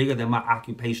job. I'm bigger than my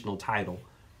occupational title.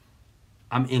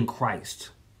 I'm in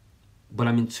Christ, but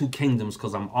I'm in two kingdoms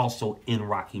because I'm also in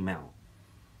Rocky Mount.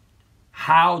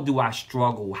 how do I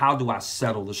struggle? How do I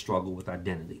settle the struggle with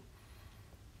identity?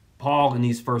 Paul, in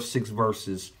these first 6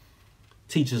 verses,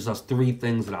 teaches us 3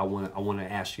 things that I want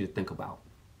to ask you to think about.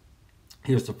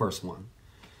 Here's the first one.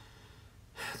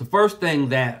 The first thing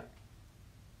that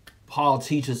Paul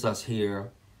teaches us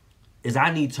here is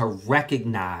I need to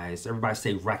recognize, everybody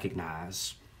say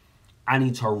recognize. I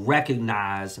need to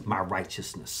recognize my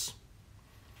righteousness.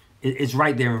 It's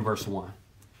right there in verse 1.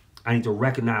 I need to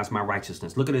recognize my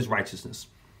righteousness. Look at his righteousness.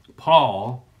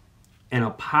 Paul, an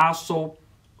apostle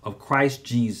of Christ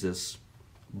Jesus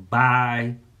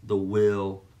by the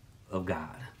will of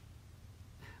God.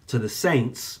 To the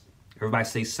saints, everybody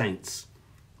say saints.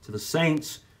 To the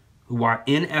saints who are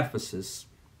in Ephesus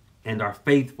and are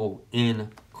faithful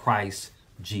in Christ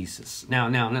Jesus. Now,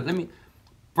 let me,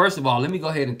 first of all, let me go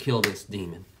ahead and kill this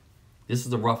demon. This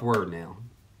is a rough word now.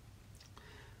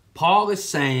 Paul is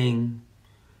saying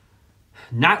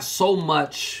not so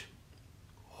much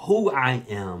who I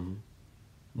am,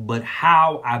 but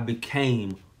how I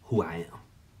became who I am.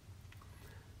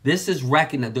 This is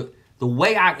recognized.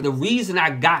 The reason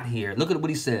I got here, look at what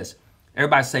he says.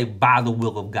 Everybody say, by the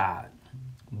will of God.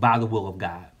 By the will of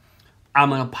God.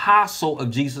 I'm an apostle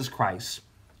of Jesus Christ.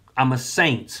 I'm a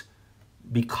saint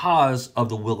because of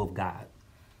the will of God.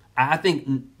 I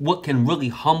think what can really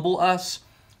humble us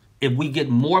if we get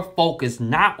more focused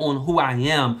not on who I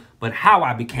am, but how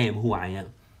I became who I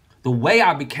am. The way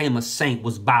I became a saint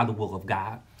was by the will of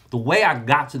God. The way I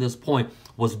got to this point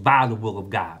was by the will of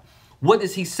God. What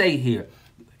does he say here?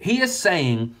 He is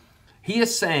saying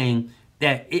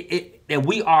that that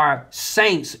we are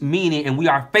saints, meaning, and we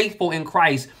are faithful in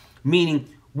Christ, meaning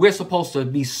we're supposed to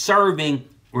be serving.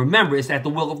 Remember, it's at the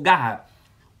will of God.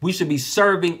 We should be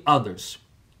serving others.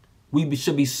 We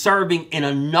should be serving in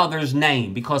another's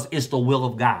name because it's the will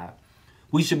of God.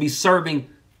 We should be serving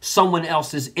someone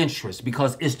else's interest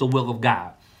because it's the will of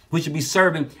God. We should be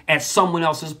serving at someone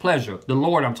else's pleasure, the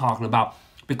Lord I'm talking about,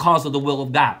 because of the will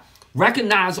of God.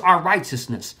 Recognize our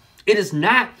righteousness. It is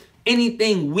not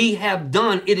anything we have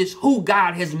done. It is who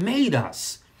God has made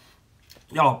us.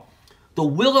 Y'all, the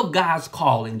will of God's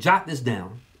calling, jot this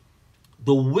down.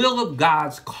 The will of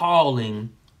God's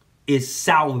calling is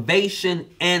salvation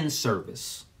and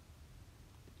service.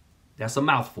 That's a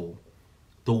mouthful.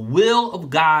 The will of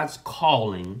God's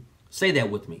calling, say that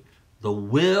with me. The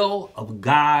will of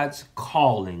God's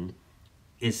calling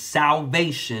is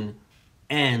salvation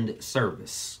and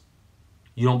service.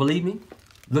 You don't believe me?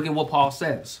 Look at what Paul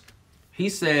says. He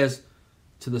says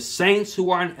to the saints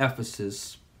who are in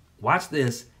Ephesus, watch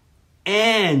this,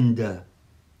 and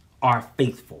are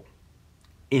faithful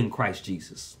in Christ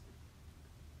Jesus.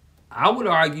 I would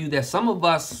argue that some of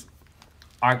us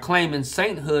are claiming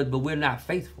sainthood, but we're not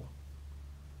faithful.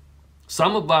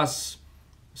 Some of us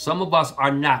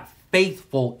are not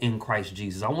faithful in Christ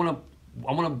Jesus. I want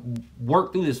to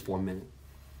work through this for a minute.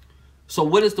 So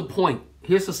what is the point?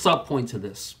 Here's the sub point to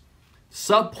this.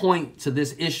 Sub point to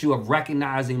this issue of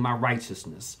recognizing my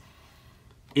righteousness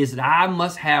is that I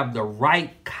must have the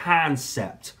right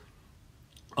concept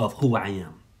of who I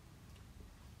am.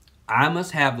 I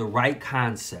must have the right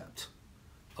concept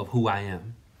of who I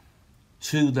am.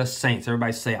 To the saints,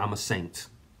 everybody say, I'm a saint.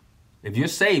 If you're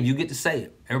saved, you get to say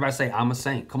it. Everybody say, I'm a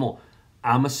saint. Come on,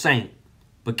 I'm a saint.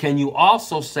 But can you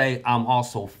also say, I'm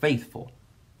also faithful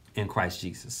in Christ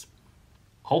Jesus?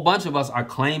 A whole bunch of us are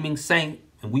claiming saint,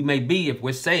 and we may be if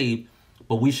we're saved,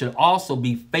 but we should also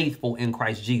be faithful in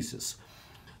Christ Jesus.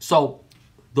 So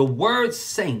the word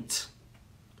saint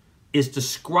is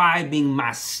describing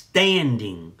my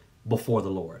standing before the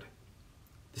Lord.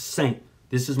 The saint,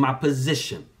 this is my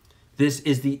position. This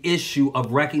is the issue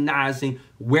of recognizing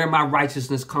where my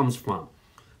righteousness comes from.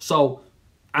 So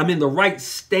I'm in the right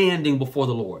standing before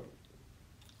the Lord.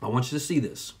 I want you to see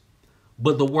this.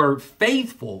 But the word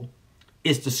faithful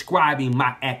is describing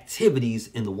my activities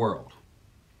in the world.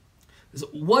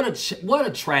 What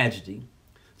a tragedy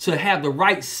to have the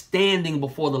right standing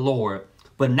before the Lord,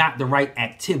 but not the right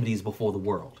activities before the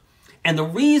world. And the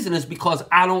reason is because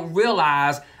I don't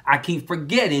realize, I keep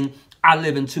forgetting I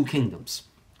live in 2 kingdoms.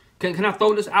 Can I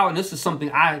throw this out? And this is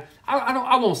something I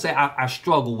won't say I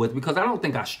struggle with, because I don't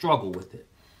think I struggle with it.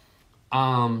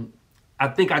 I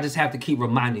think I just have to keep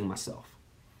reminding myself.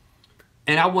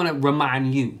 And I want to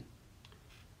remind you,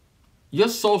 your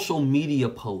social media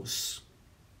posts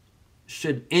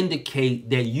should indicate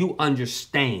that you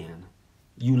understand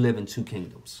you live in 2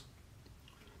 kingdoms.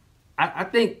 I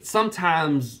think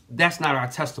sometimes that's not our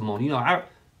testimony. You know,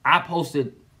 I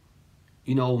posted,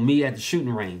 you know, me at the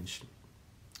shooting range.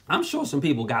 I'm sure some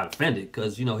people got offended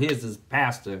because, you know, here's this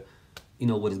pastor, you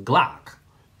know, with his Glock.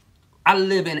 I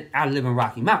live in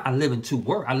Rocky Mount. I live in two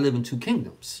worlds. I live in two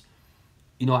kingdoms.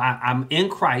 You know, I'm in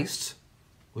Christ,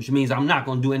 which means I'm not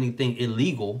going to do anything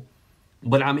illegal,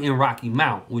 but I'm in Rocky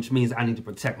Mount, which means I need to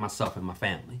protect myself and my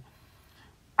family.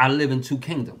 I live in two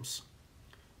kingdoms.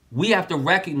 We have to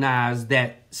recognize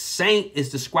that saint is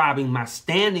describing my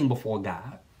standing before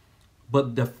God,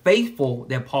 but the faithful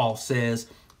that Paul says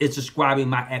is describing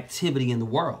my activity in the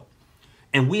world.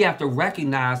 And we have to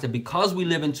recognize that because we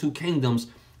live in two kingdoms,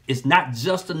 it's not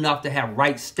just enough to have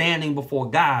right standing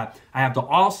before God. I have to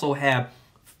also have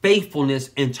faithfulness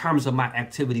in terms of my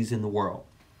activities in the world.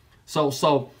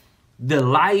 So the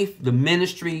life, the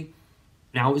ministry,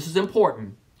 now this is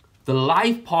important. The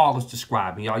life Paul is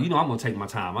describing, y'all, you know I'm going to take my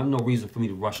time. There's no reason for me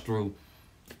to rush through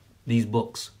these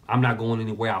books. I'm not going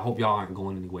anywhere. I hope y'all aren't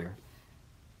going anywhere.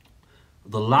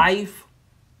 The life,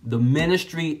 the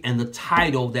ministry, and the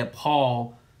title that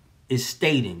Paul is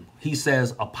stating. He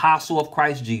says, apostle of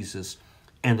Christ Jesus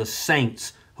and the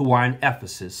saints who are in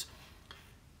Ephesus.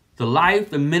 The life,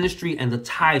 the ministry, and the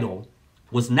title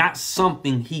was not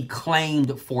something he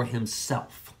claimed for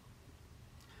himself,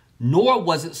 nor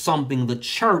was it something the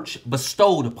church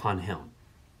bestowed upon him.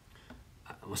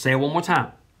 I'll say it one more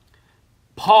time.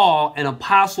 Paul, an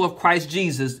apostle of Christ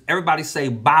Jesus, everybody say,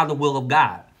 by the will of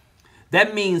God.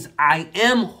 That means I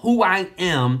am who I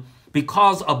am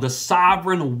because of the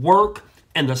sovereign work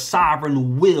and the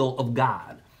sovereign will of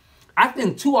God. I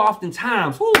think too often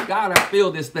times, oh God, I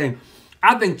feel this thing.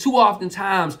 I think too often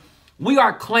times we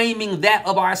are claiming that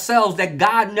of ourselves that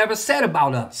God never said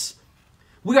about us.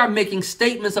 We are making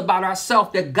statements about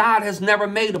ourselves that God has never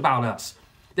made about us.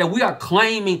 That we are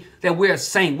claiming that we're a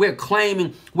saint. We're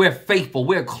claiming we're faithful.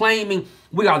 We're claiming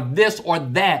we are this or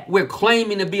that. We're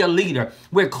claiming to be a leader.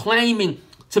 We're claiming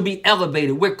to be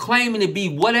elevated. We're claiming to be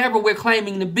whatever we're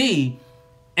claiming to be.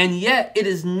 And yet it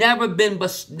has never been,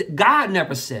 God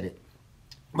never said it,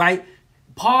 right?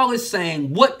 Paul is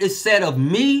saying what is said of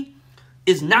me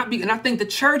is not, and I think the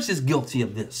church is guilty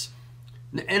of this.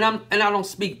 And I don't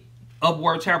speak of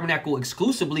Word Tabernacle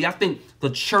exclusively. I think the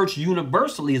church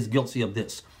universally is guilty of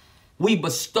this. We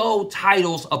bestow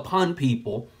titles upon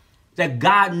people that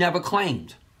God never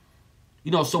claimed.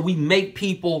 You know, so we make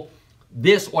people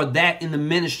this or that in the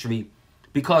ministry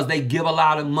because they give a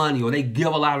lot of money or they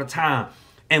give a lot of time.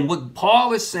 And what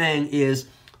Paul is saying is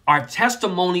our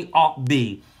testimony ought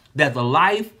be that the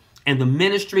life and the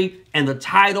ministry and the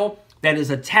title that is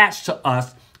attached to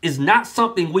us is not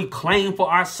something we claim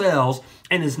for ourselves,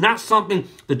 and it's not something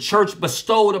the church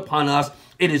bestowed upon us.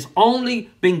 It has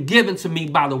only been given to me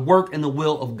by the work and the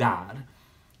will of God.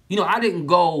 You know, I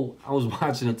was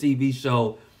watching a TV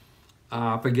show.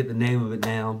 I forget the name of it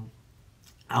now.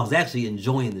 I was actually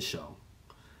enjoying the show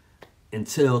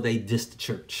until they dissed the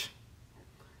church.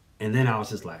 And then I was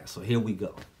just like, so here we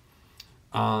go.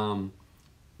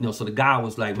 You know, so the guy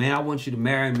was like, man, I want you to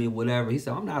marry me or whatever. He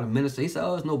said, I'm not a minister. He said,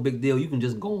 oh, it's no big deal. You can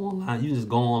just go online. You can just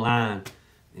go online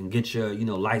and get your,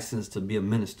 license to be a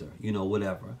minister,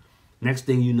 whatever. Next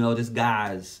thing you know, this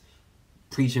guy's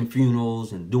preaching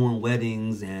funerals and doing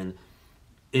weddings, and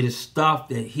it is stuff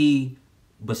that he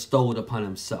bestowed upon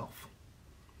himself.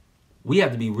 We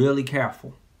have to be really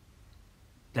careful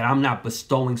that I'm not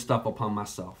bestowing stuff upon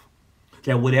myself.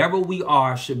 That whatever we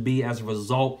are should be as a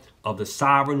result of the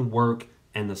sovereign work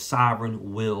and the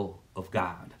sovereign will of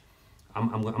God.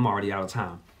 I'm already out of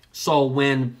time. So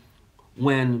when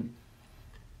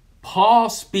Paul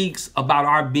speaks about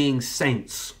our being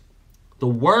saints, the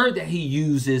word that he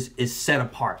uses is set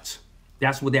apart.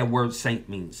 That's what that word saint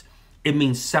means. It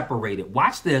means separated.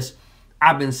 Watch this.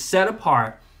 I've been set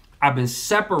apart. I've been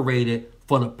separated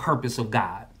for the purpose of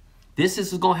God. This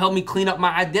is going to help me clean up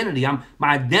my identity.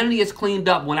 My identity is cleaned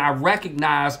up when I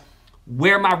recognize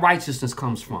where my righteousness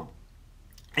comes from.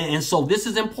 And so this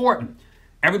is important.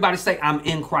 Everybody say, I'm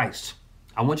in Christ.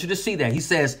 I want you to see that. He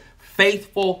says,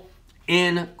 faithful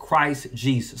in Christ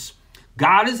Jesus.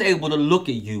 God is able to look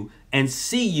at you and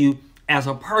see you as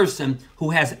a person who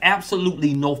has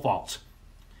absolutely no fault.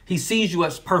 He sees you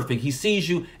as perfect. He sees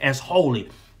you as holy.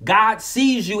 God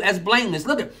sees you as blameless.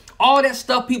 Look at all that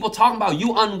stuff people talking about.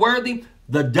 You unworthy.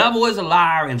 The devil is a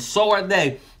liar, and so are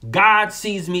they. God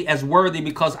sees me as worthy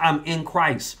because I'm in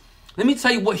Christ. Let me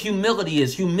tell you what humility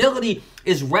is. Humility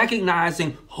is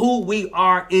recognizing who we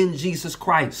are in Jesus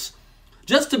Christ.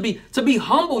 Just to be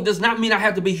humble does not mean I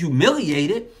have to be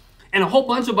humiliated. And a whole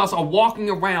bunch of us are walking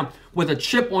around with a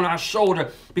chip on our shoulder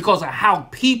because of how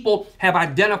people have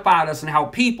identified us and how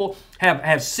people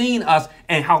have seen us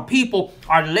and how people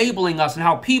are labeling us and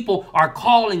how people are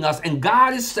calling us. And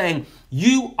God is saying,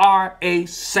 you are a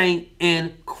saint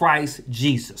in Christ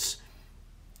Jesus.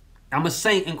 I'm a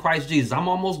saint in Christ Jesus. I'm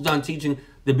almost done teaching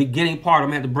the beginning part. I'm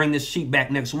going to have to bring this sheet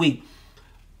back next week.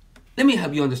 Let me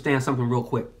help you understand something real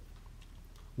quick.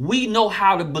 We know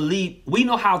how to believe. We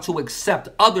know how to accept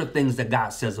other things that God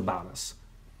says about us.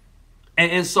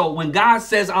 And so when God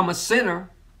says I'm a sinner,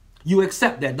 you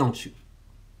accept that, don't you?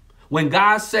 When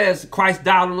God says Christ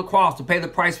died on the cross to pay the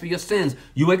price for your sins,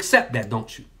 you accept that,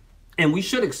 don't you? And we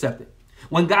should accept it.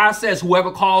 When God says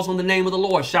whoever calls on the name of the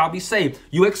Lord shall be saved,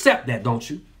 you accept that, don't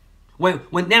you?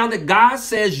 When now that God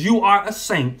says you are a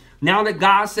saint, now that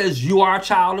God says you are a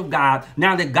child of God,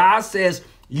 now that God says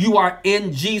you are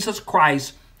in Jesus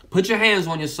Christ, put your hands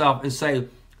on yourself and say,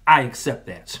 I accept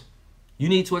that. You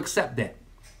need to accept that.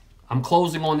 I'm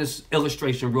closing on this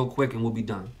illustration real quick and we'll be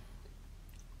done.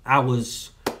 I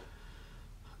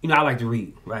like to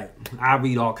read, right? I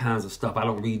read all kinds of stuff. I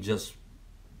don't read just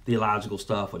theological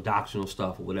stuff or doctrinal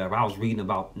stuff or whatever. I was reading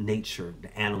about nature,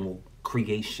 the animal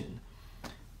creation.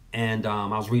 And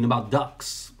I was reading about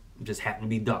ducks. It just happened to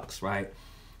be ducks, right?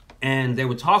 And they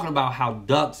were talking about how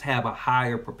ducks have a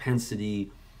higher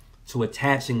propensity to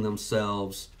attaching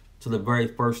themselves to the very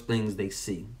first things they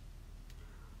see.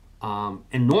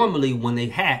 And normally when they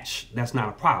hatch, that's not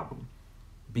a problem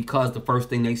because the first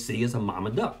thing they see is a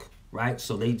mama duck, right?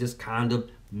 So they just kind of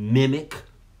mimic,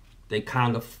 they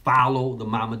kind of follow the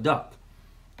mama duck.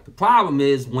 The problem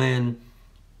is when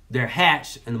they're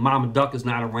hatched and the mama duck is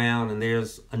not around and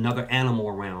there's another animal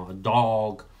around, a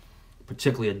dog,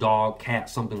 particularly a dog, cat,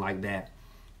 something like that.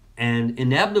 And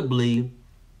inevitably,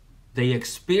 they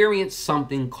experience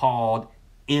something called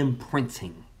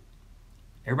imprinting.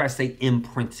 Everybody say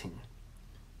imprinting.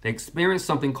 They experience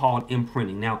something called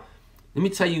imprinting. Now, let me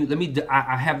tell you,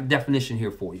 I have a definition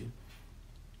here for you.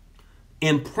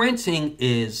 Imprinting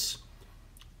is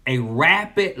a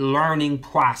rapid learning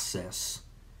process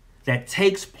that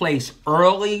takes place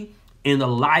early in the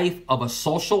life of a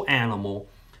social animal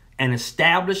and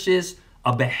establishes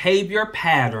a behavior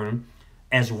pattern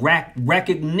as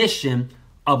recognition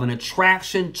of an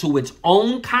attraction to its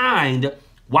own kind,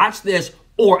 watch this,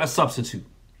 or a substitute.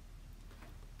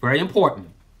 Very important.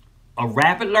 A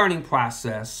rapid learning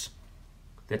process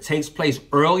that takes place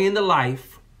early in the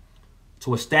life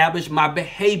to establish my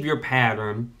behavior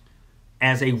pattern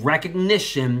as a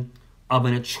recognition of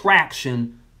an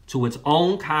attraction to its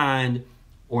own kind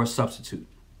or a substitute.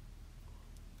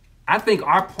 I think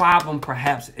our problem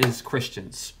perhaps as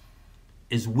Christians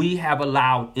is we have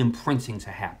allowed imprinting to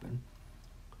happen.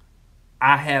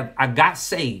 I got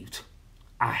saved.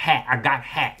 I got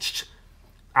hatched.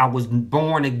 I was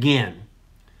born again.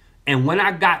 And when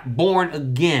I got born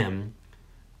again,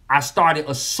 I started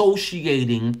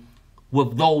associating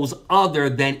with those other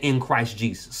than in Christ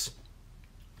Jesus.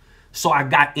 So I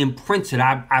got imprinted.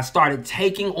 I started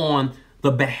taking on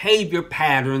the behavior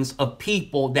patterns of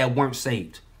people that weren't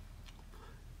saved.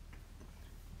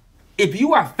 If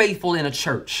you are faithful in a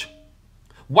church,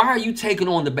 why are you taking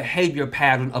on the behavior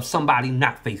pattern of somebody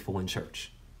not faithful in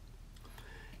church?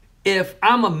 If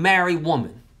I'm a married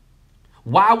woman,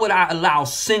 why would I allow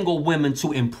single women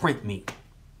to imprint me?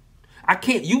 I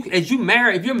can't, if you're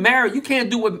married, you can't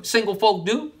do what single folk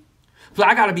do. So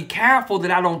I got to be careful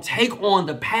that I don't take on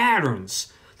the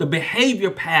patterns, the behavior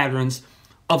patterns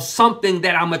of something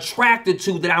that I'm attracted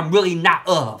to that I'm really not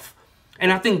of.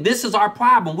 And I think this is our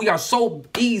problem. We are so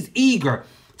eager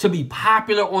to be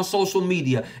popular on social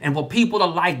media and for people to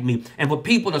like me and for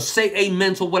people to say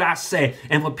amen to what I say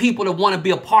and for people to want to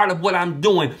be a part of what I'm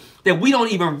doing that we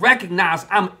don't even recognize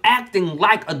I'm acting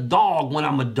like a dog when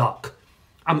I'm a duck.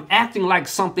 I'm acting like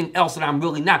something else that I'm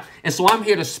really not. And so I'm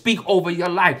here to speak over your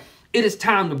life. It is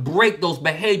time to break those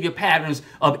behavior patterns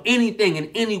of anything and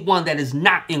anyone that is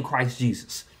not in Christ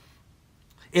Jesus.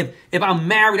 If I'm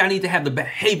married, I need to have the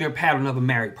behavior pattern of a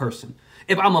married person.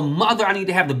 If I'm a mother, I need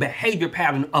to have the behavior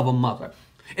pattern of a mother.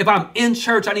 If I'm in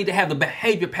church, I need to have the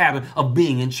behavior pattern of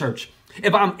being in church.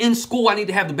 If I'm in school, I need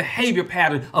to have the behavior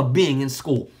pattern of being in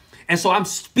school. And so I'm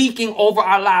speaking over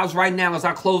our lives right now as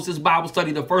I close this Bible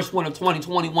study, the first one of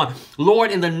 2021.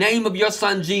 Lord, in the name of your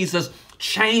son, Jesus,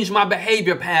 change my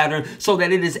behavior pattern so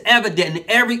that it is evident in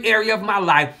every area of my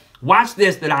life. Watch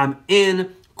this, that I'm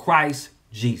in Christ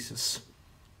Jesus.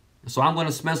 So I'm going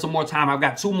to spend some more time. I've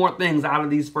got 2 more things out of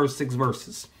these first 6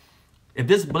 verses. If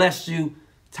this blessed you,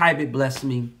 type it, bless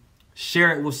me.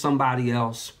 Share it with somebody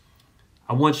else.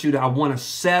 I want to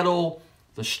settle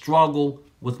the struggle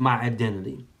with my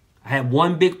identity. I had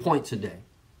one big point today.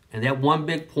 And that one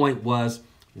big point was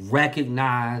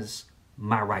recognize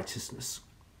my righteousness.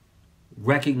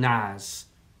 Recognize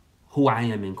who I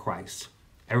am in Christ.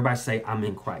 Everybody say, I'm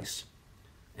in Christ.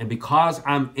 And because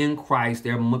I'm in Christ,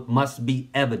 there must be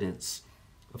evidence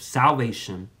of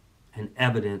salvation and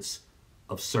evidence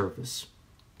of service.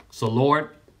 So, Lord,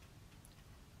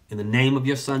 in the name of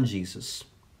your Son, Jesus,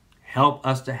 help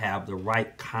us to have the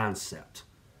right concept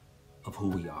of who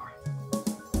we are.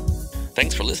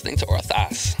 Thanks for listening to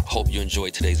Orthos. I hope you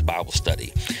enjoyed today's Bible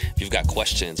study. If you've got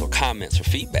questions or comments or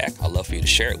feedback, I'd love for you to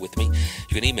share it with me.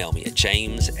 You can email me at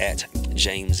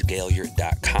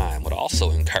james@jamesgaillard.com. I would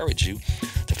also encourage you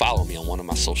to follow me on one of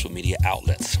my social media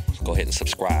outlets. Go ahead and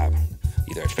subscribe,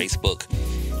 either at Facebook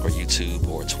or YouTube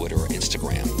or Twitter or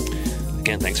Instagram.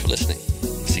 Again, thanks for listening.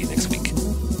 See you next week.